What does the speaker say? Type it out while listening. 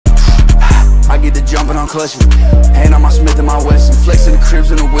get the jumping on clutching. Hand on my Smith and my Wesson, flexing the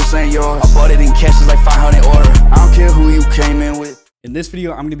cribs and the whips ain't yours. I bought it in cash, it's like 500 order. I don't care who you came in with. In this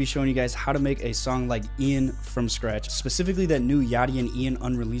video, I'm going to be showing you guys how to make a song like Ian from scratch, specifically that new Yachty and Ian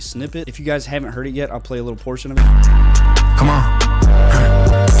unreleased snippet. If you guys haven't heard it yet, I'll play a little portion of it. Come on.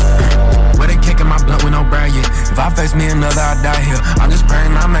 Where they kicking my blunt with no brag yet. If I face me another, I die here. I'm just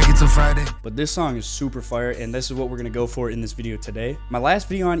praying I make it till Friday. But this song is super fire, and this is what we're going to go for in this video today. My last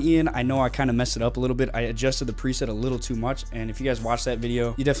video on Ian, I know I kind of messed it up a little bit. I adjusted the preset a little too much, and if you guys watch that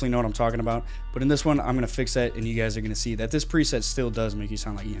video, you definitely know what I'm talking about. But in this one, I'm going to fix that, and you guys are going to see that this preset still does make you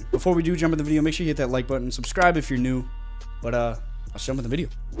sound like Ian. Before we do jump in the video, make sure you hit that like button, subscribe if you're new. But let's jump in the video.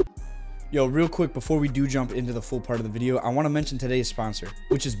 Yo, real quick, before we do jump into the full part of the video, I want to mention today's sponsor,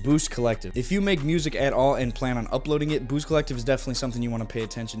 which is Boost Collective. If you make music at all and plan on uploading it, Boost Collective is definitely something you want to pay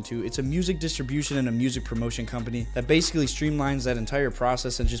attention to. It's a music distribution and a music promotion company that basically streamlines that entire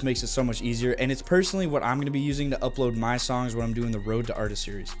process and just makes it so much easier. And it's personally what I'm going to be using to upload my songs when I'm doing the Road to Artist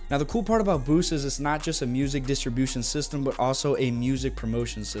series. Now, the cool part about Boost is it's not just a music distribution system, but also a music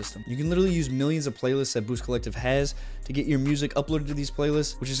promotion system. You can literally use millions of playlists that Boost Collective has to get your music uploaded to these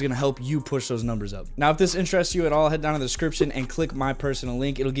playlists, which is going to help you push those numbers up. Now, if this interests you at all, head down to the description and click my personal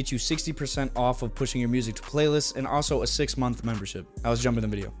link. It'll get you 60% off of pushing your music to playlists and also a 6-month membership. Now let's jump in the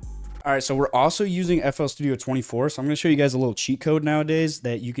video. All right, so we're also using FL Studio 24. So I'm going to show you guys a little cheat code nowadays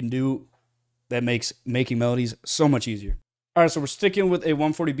that you can do that makes making melodies so much easier. All right, so we're sticking with a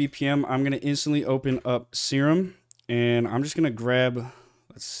 140 BPM. I'm going to instantly open up Serum, and I'm just going to grab,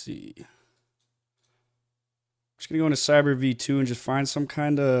 let's see. Just gonna go into Cyber V2 and just find some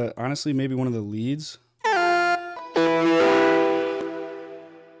kind of, honestly, maybe one of the leads. All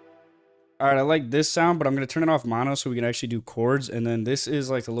right, I like this sound, but I'm gonna turn it off mono so we can actually do chords. And then this is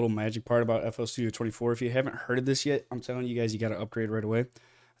like the little magic part about FL Studio 24. If you haven't heard of this yet, I'm telling you guys, you gotta upgrade right away. I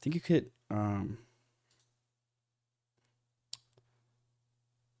think you could,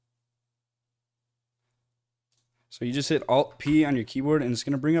 so you just hit Alt-P on your keyboard, and it's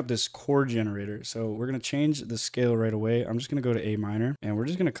going to bring up this chord generator. So we're going to change the scale right away. I'm just going to go to A minor, and we're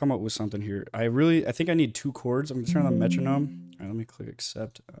just going to come up with something here. I think I need 2 chords. I'm going to turn on the metronome. All right, let me click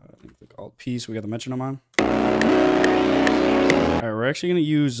Accept. Let me click Alt-P, so we got the metronome on. All right, we're actually going to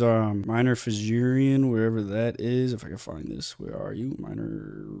use minor Phaserian, wherever that is. If I can find this. Where are you?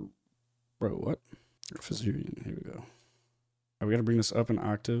 Minor... Bro, what? Phaserian. Here we go. All right, we got to bring this up an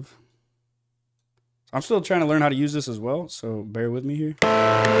octave. I'm still trying to learn how to use this as well, so bear with me here. All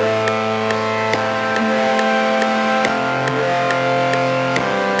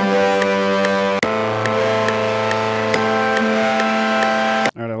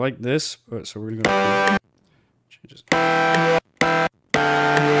right, I like this, but so we're gonna go change this.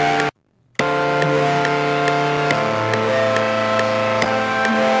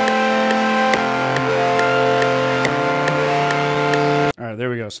 There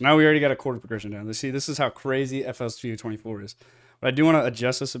we go. So now we already got a chord progression down. Let's see, this is how crazy FL Studio 24 is. But I do want to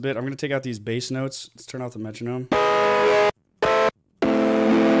adjust this a bit. I'm going to take out these bass notes. Let's turn off the metronome.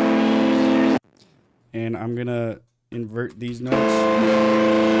 And I'm going to invert these notes.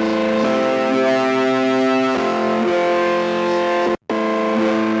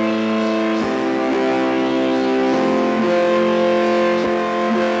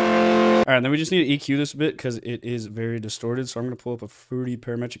 All right, then we just need to EQ this a bit because it is very distorted. So I'm going to pull up a Fruity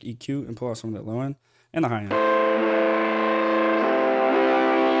Parametric EQ and pull out some of that low end and the high end.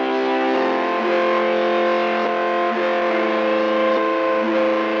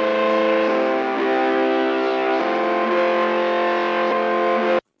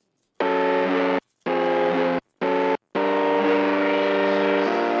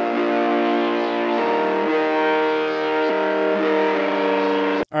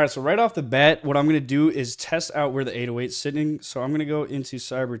 All right, so right off the bat, what I'm going to do is test out where the 808's sitting. So I'm going to go into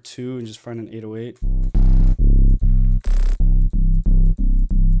Cyber 2 and just find an 808.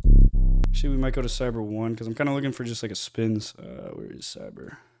 Actually, we might go to Cyber 1 because I'm kind of looking for just like a spins. Where is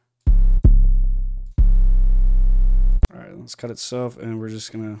Cyber? All right, let's cut itself, and we're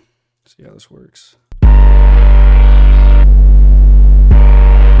just going to see how this works.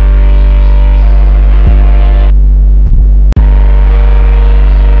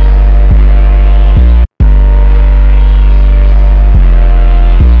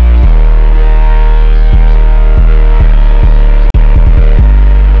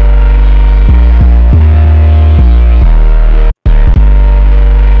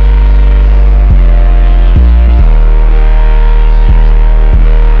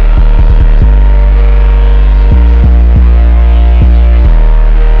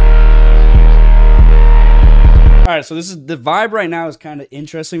 so this is the vibe right now is kind of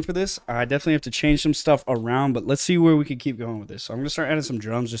interesting for this. I definitely have to change some stuff around, but let's see where we can keep going with this. So I'm gonna start adding some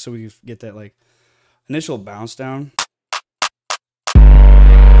drums just so we can get that like initial bounce down.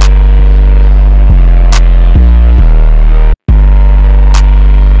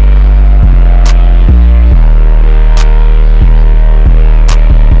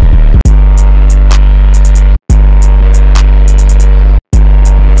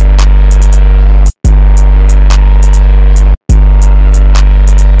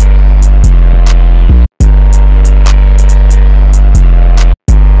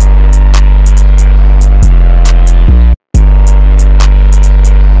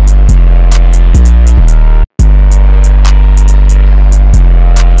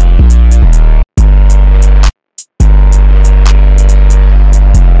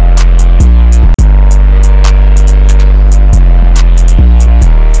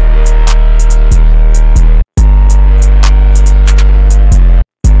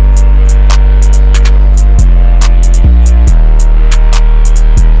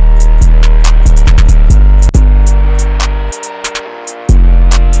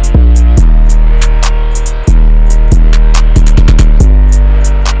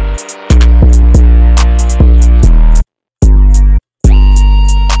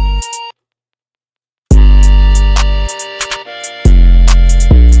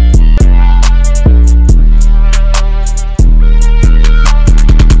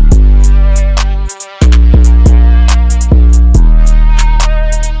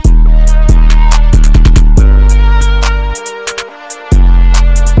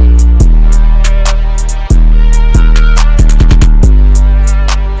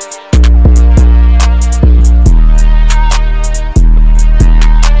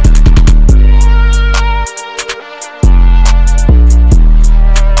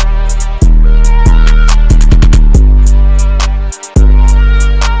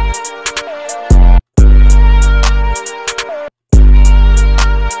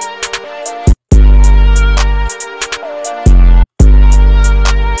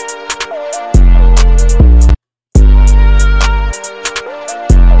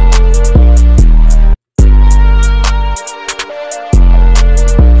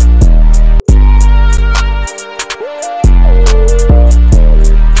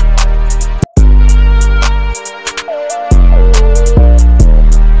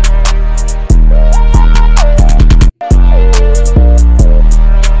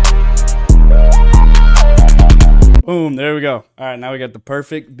 Boom, there we go. All right, now we got the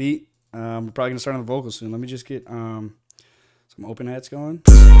perfect beat. We're probably gonna start on the vocals soon. Let me just get some open hats going.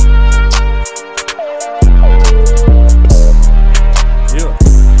 Yeah.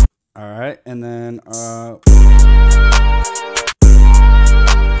 All right, and then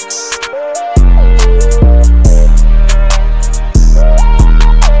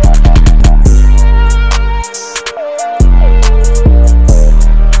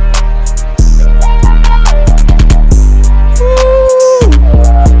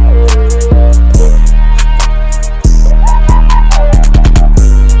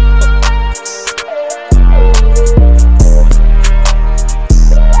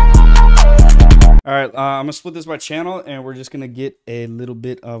I'm gonna split this by channel, and we're just gonna get a little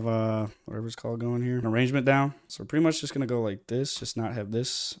bit of whatever it's called going here, an arrangement down. So we're pretty much just gonna go like this, just not have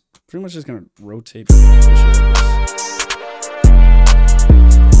this. Pretty much just gonna rotate.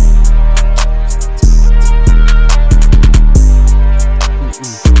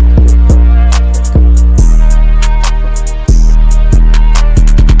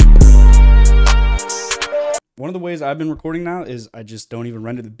 One of the ways I've been recording now is I just don't even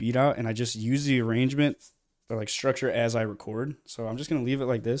render the beat out, and I just use the arrangement or like structure as I record. So I'm just going to leave it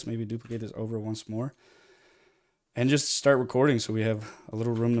like this, maybe duplicate this over once more, and just start recording so we have a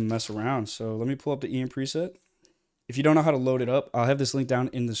little room to mess around. So let me pull up the EM preset. If you don't know how to load it up, I'll have this link down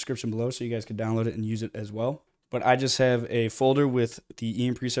in the description below so you guys can download it and use it as well. But I just have a folder with the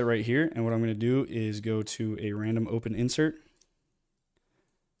EM preset right here, and what I'm going to do is go to a random open insert,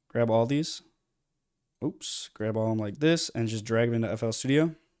 grab all these. Oops, grab all of them like this and just drag them into FL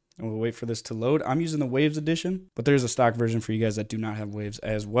Studio, and we'll wait for this to load. I'm using the Waves edition, but there's a stock version for you guys that do not have Waves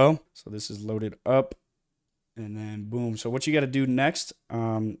as well. So this is loaded up, and then boom. So what you got to do next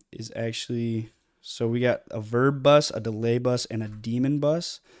is actually, so we got a verb bus, a delay bus, and a daemon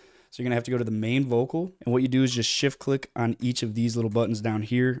bus. So you're going to have to go to the main vocal, and what you do is just shift click on each of these little buttons down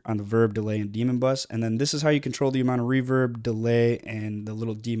here on the verb, delay, and daemon bus. And then this is how you control the amount of reverb, delay, and the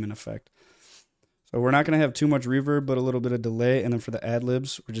little daemon effect. So we're not going to have too much reverb, but a little bit of delay. And then for the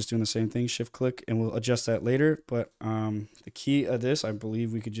ad-libs, we're just doing the same thing, shift click, and we'll adjust that later. But the key of this, I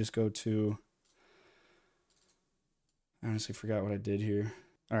believe we could just go to I honestly forgot what I did here.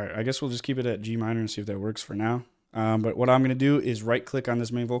 All right, I guess we'll just keep it at G minor and see if that works for now. But what I'm going to do is right click on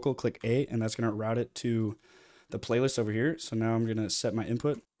this main vocal, click A, and that's going to route it to the playlist over here. So now I'm going to set my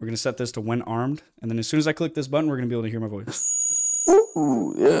input. We're going to set this to when armed. And then as soon as I click this button, we're going to be able to hear my voice.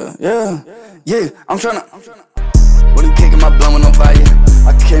 Ooh, yeah. I'm trying to. When you kicking my blunt with no value,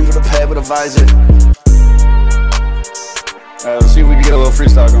 I came to the pad with a visor. Let's see if we can get a little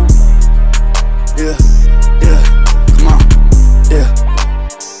freestyle going. Yeah, come on, yeah,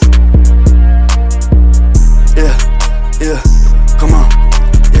 come on,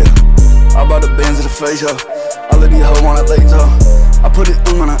 yeah. I bought the bands of the face, yo. All of these hoes wanna late, yo. I put it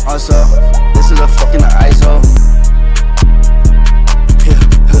on an ice, yo. This is a fucking ISO. Yeah,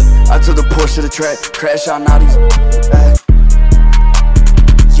 I took the Porsche to the track, crash out now these back.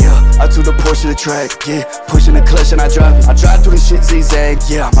 I took the Porsche to the track, yeah. Pushing the clutch and I drive it. I drive through the shit zigzag,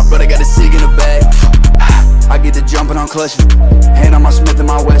 yeah. My brother got a cig in the bag. I get to jumping on clutching. Hand on my Smith and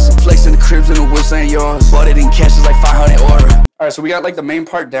my Wesson. Flexing the cribs and the whips ain't yours. Bought it in cash is like 500 order. Alright, so we got like the main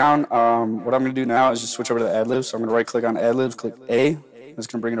part down. What I'm gonna do now is just switch over to the ad-libs. So I'm gonna right click on ad-libs, click A. That's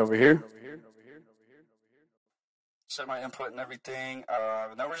gonna bring it over here. Set my input and everything.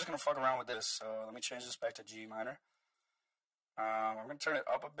 Now we're just gonna fuck around with this. So let me change this back to G minor. I'm gonna turn it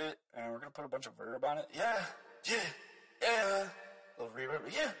up a bit, and we're gonna put a bunch of verb on it. Yeah. A little reverb.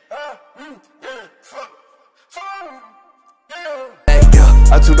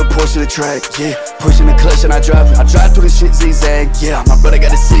 I took the Porsche to the track, yeah. Pushing the clutch and I drive it. I drive through the shit zigzag, yeah. My brother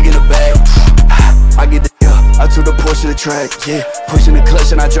got a cig in the bag. I get the, I took the Porsche to the track, yeah. Pushing the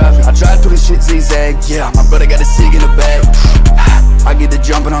clutch and I drive it. I drive through the shit zigzag, yeah. My brother got a cig in the bag. I get the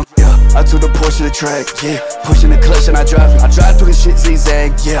jumping on, yeah. I took the Porsche to the track, yeah. Pushing the clutch and I drive it. I drive through the shit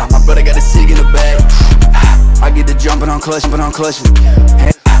zigzag, yeah. My brother got a cig in the bag. I get the jumping on clutching. I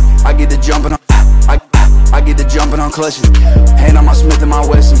get the jumping on. I get the jumping on clutching. Hand on my Smith and my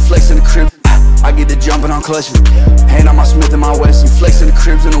Wesson, flexing the crib. I get the jumping on clutching. Hand on my Smith and my Wesson, flexing the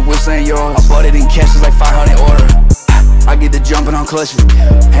cribs and the whips ain't yours. I bought it in cash, it's like 500 order. I get the jumping on clutching.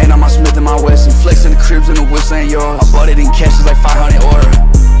 Hand on my Smith and my Wesson, flexing the cribs and the whips ain't yours. I bought it in cash, it's like 500 order.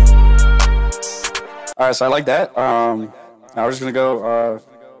 Alright, so I like that. Now we're just gonna go,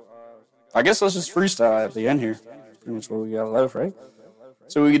 I guess let's just freestyle at the end here. Pretty much what we got left, right?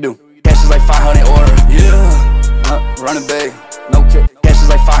 So what we can do. Cash is like 500 order. Yeah. Run it back. No cap. Cash is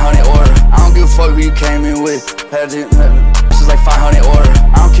like 500 order. I don't give a fuck who you came in with. Cash is like 500 order.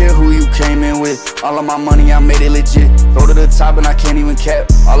 I don't care who you came in with. All of my money, I made it legit. Go to the top and I can't even cap.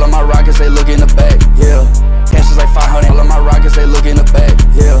 All of my rockets, they look in the back. Yeah. Cash is like 500. All of my rockets, they look in the back.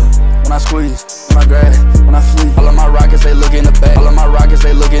 Yeah. When I squeeze, when I grab, when I flee. All of my rockets, they look in the back. All of my rockets,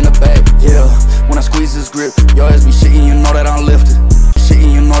 they look in the back. Yeah. When I squeeze this grip, your ass be shitting, you know that I'm lifted.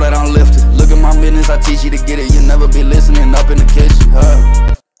 Shitting, you know that I'm lifted. Look at my business, I teach you to get it. You never be listening up in the kitchen.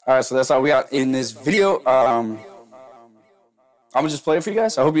 Alright, so that's all we got in this video. I'm gonna just play it for you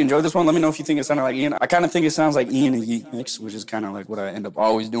guys. I hope you enjoyed this one. Let me know if you think it sounded like Ian. I kind of think it sounds like Ian and Yeet mix, which is kind of like what I end up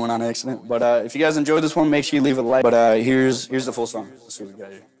always doing on accident. But if you guys enjoyed this one, make sure you leave a like. But here's the full song. Let's see what we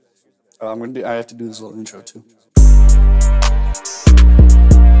got here. I have to do this little intro too.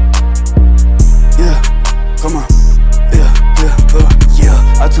 Yeah, come on.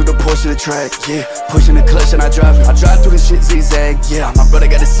 I took the Porsche to the track, yeah. Pushing the clutch and I drive it. I drive through the shit zigzag, yeah. My brother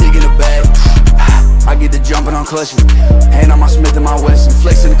got a cig in the bag. I get the jumping on clutching. Hand on my Smith and my Wesson,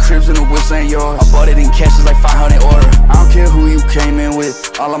 flexing the cribs and the whips ain't yours. I bought it in cash, it's like 500 order. I don't care who you came in with.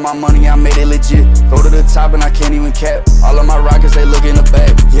 All of my money, I made it legit. Go to the top and I can't even cap. All of my rockets, they look in the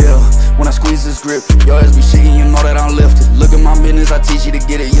back. Yeah, when I squeeze this grip, your ass be shitting, you know that I'm lifted. Look at my business, I teach you to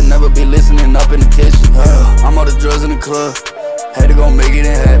get it. You never be listening up in the kitchen. I'm all the drugs in the club. Had to go make it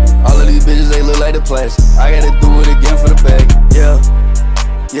and happen. All of these bitches, they look like the plastic. I gotta do it again for the bag. Yeah.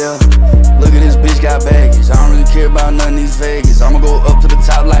 Look at this bitch got baggage. I don't really care about none of these Vegas. I'ma go up to the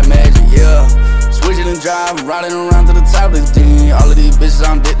top like magic. Yeah. Switching and driving, riding around to the top of this thing. All of these bitches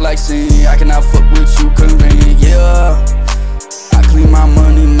on dick like sin. I cannot fuck with you, convenient. Yeah. I clean my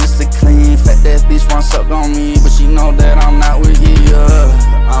money, Mr. Clean. Fat that bitch want suck on me, but she know that I'm not with you.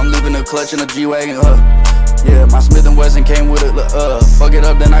 Yeah. I'm leaving the clutch in a G-Wagon. Yeah, my Smith & Wesson came with it, fuck it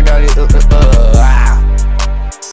up, then I got it,